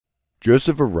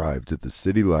Joseph arrived at the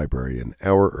city library an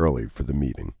hour early for the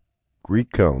meeting.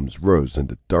 Greek columns rose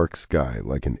into dark sky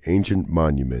like an ancient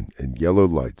monument, and yellow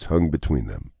lights hung between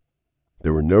them.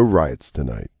 There were no riots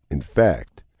tonight. In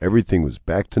fact, everything was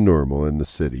back to normal in the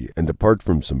city, and apart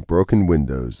from some broken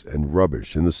windows and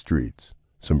rubbish in the streets,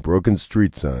 some broken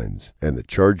street signs, and the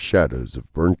charred shadows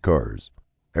of burnt cars,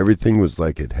 everything was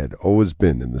like it had always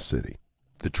been in the city.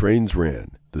 The trains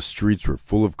ran. The streets were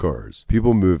full of cars.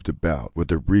 People moved about with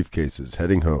their briefcases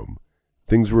heading home.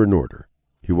 Things were in order.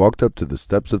 He walked up to the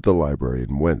steps of the library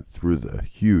and went through the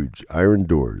huge iron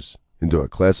doors into a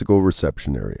classical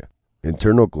reception area.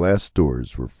 Internal glass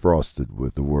doors were frosted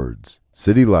with the words,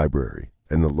 City Library,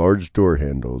 and the large door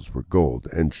handles were gold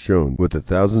and shone with the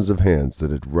thousands of hands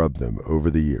that had rubbed them over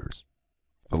the years.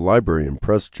 The library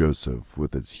impressed Joseph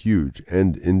with its huge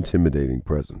and intimidating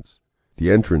presence. The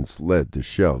entrance led to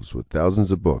shelves with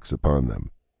thousands of books upon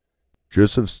them.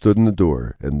 Joseph stood in the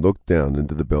door and looked down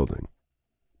into the building.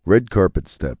 Red carpet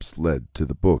steps led to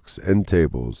the books and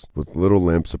tables with little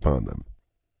lamps upon them.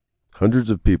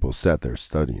 Hundreds of people sat there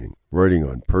studying, writing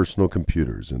on personal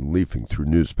computers and leafing through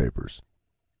newspapers.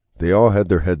 They all had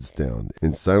their heads down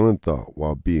in silent thought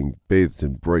while being bathed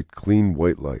in bright, clean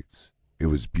white lights. It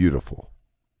was beautiful.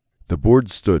 The board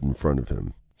stood in front of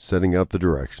him, setting out the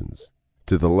directions.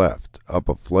 To the left, up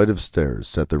a flight of stairs,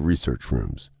 sat the research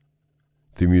rooms,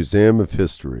 the Museum of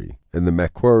History, and the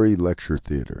Macquarie Lecture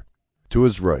Theater. To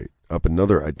his right, up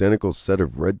another identical set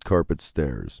of red carpet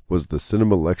stairs, was the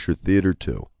Cinema Lecture Theater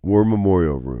 2, War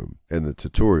Memorial Room, and the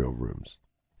tutorial rooms.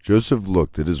 Joseph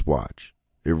looked at his watch.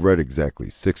 It read exactly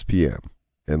 6 p.m.,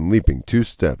 and leaping 2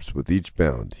 steps with each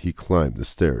bound, he climbed the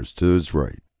stairs to his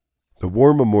right. The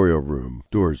War Memorial Room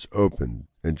doors opened,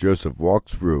 and Joseph walked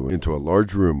through into a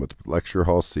large room with lecture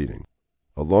hall seating.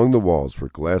 Along the walls were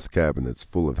glass cabinets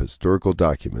full of historical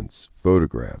documents,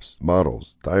 photographs,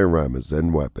 models, dioramas,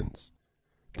 and weapons.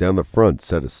 Down the front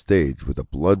sat a stage with a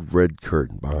blood-red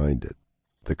curtain behind it.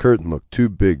 The curtain looked too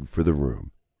big for the room.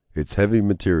 Its heavy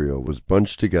material was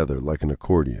bunched together like an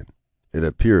accordion. It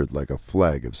appeared like a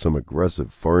flag of some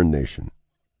aggressive foreign nation.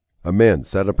 A man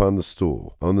sat upon the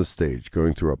stool on the stage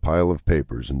going through a pile of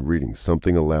papers and reading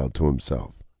something aloud to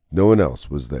himself. No one else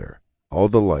was there. All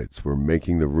the lights were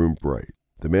making the room bright.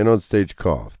 The man on stage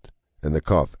coughed, and the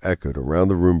cough echoed around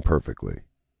the room perfectly.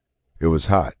 It was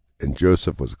hot, and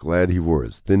Joseph was glad he wore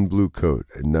his thin blue coat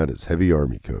and not his heavy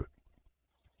army coat.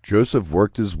 Joseph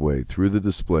worked his way through the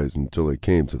displays until he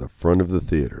came to the front of the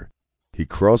theater. He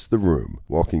crossed the room,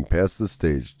 walking past the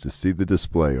stage to see the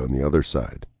display on the other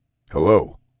side.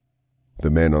 "Hello," the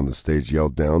man on the stage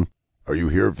yelled down. "Are you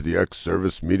here for the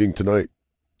ex-service meeting tonight?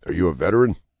 Are you a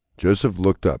veteran?" Joseph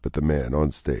looked up at the man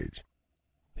on stage.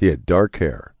 He had dark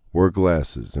hair, wore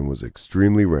glasses, and was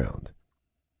extremely round.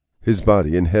 His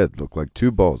body and head looked like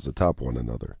 2 balls atop one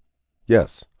another.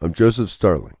 "Yes, I'm Joseph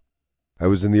Starling. I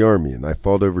was in the army and I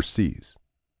fought overseas."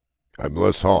 "I'm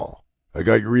Les Hall. I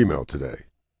got your email today."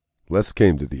 Les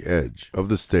came to the edge of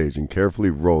the stage and carefully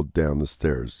rolled down the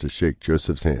stairs to shake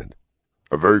Joseph's hand.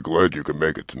 "I'm very glad you can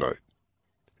make it tonight.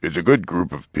 It's a good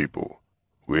group of people.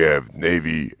 We have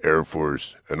Navy, Air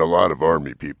Force, and a lot of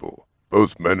Army people,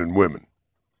 both men and women."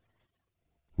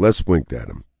 Les winked at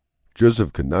him.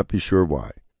 Joseph could not be sure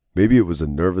why. Maybe it was a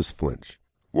nervous flinch.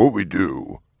 "What we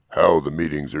do, how the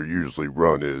meetings are usually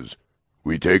run is,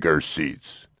 we take our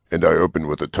seats, and I open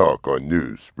with a talk on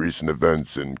news, recent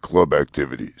events, and club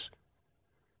activities.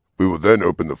 We will then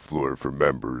open the floor for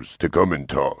members to come and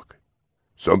talk.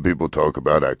 Some people talk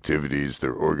about activities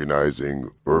they're organizing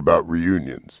or about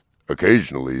reunions.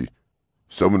 Occasionally,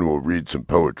 someone will read some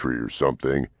poetry or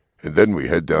something, and then we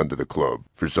head down to the club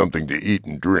for something to eat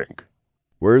and drink."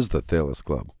 "Where is the Thales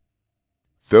Club?"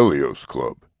 "Thelios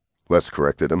Club," Les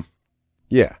corrected him.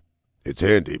 "Yeah, it's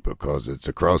handy because it's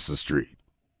across the street."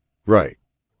 "Right.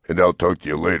 "And I'll talk to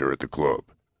you later at the club.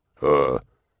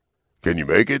 Can you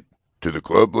make it to the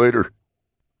club later?"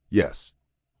 "Yes."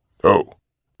 "Oh."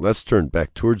 Les turned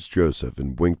back towards Joseph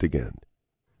and winked again.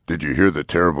 "Did you hear the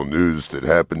terrible news that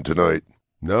happened tonight?"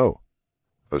 "No."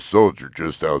 "A soldier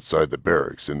just outside the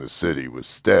barracks in the city was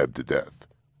stabbed to death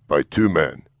by 2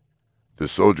 men. The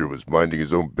soldier was minding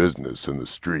his own business in the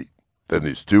street. Then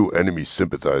these 2 enemy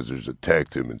sympathizers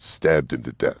attacked him and stabbed him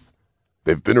to death.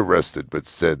 They've been arrested but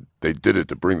said they did it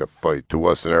to bring the fight to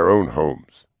us in our own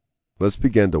homes." Les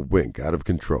began to wink out of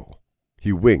control.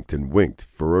 He winked and winked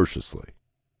ferociously.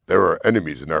 "There are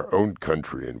enemies in our own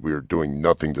country, and we are doing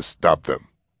nothing to stop them.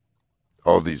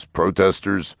 All these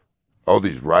protesters, all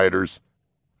these rioters,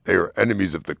 they are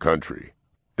enemies of the country.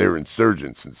 They are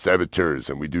insurgents and saboteurs,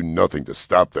 and we do nothing to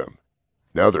stop them.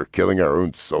 Now they're killing our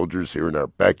own soldiers here in our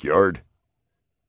backyard."